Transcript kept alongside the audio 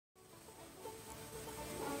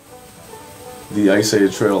The Ice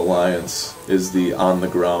Age Trail Alliance is the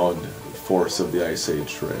on-the-ground force of the Ice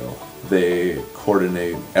Age Trail. They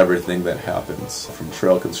coordinate everything that happens, from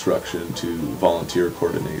trail construction to volunteer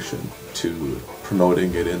coordination to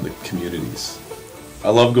promoting it in the communities. I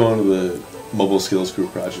love going to the mobile skills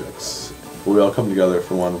group projects. We all come together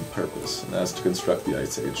for one purpose, and that's to construct the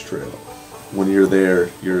Ice Age Trail. When you're there,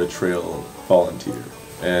 you're a trail volunteer,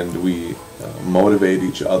 and we motivate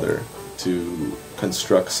each other to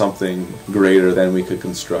construct something greater than we could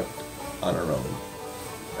construct on our own.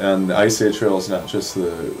 And the Ice Age Trail is not just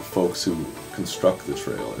the folks who construct the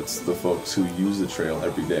trail, it's the folks who use the trail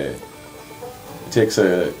every day. It takes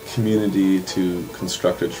a community to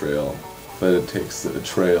construct a trail, but it takes a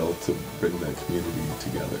trail to bring the community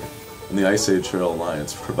together. And the Ice Age Trail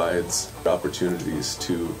Alliance provides opportunities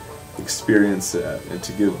to experience that and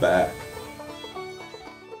to give back.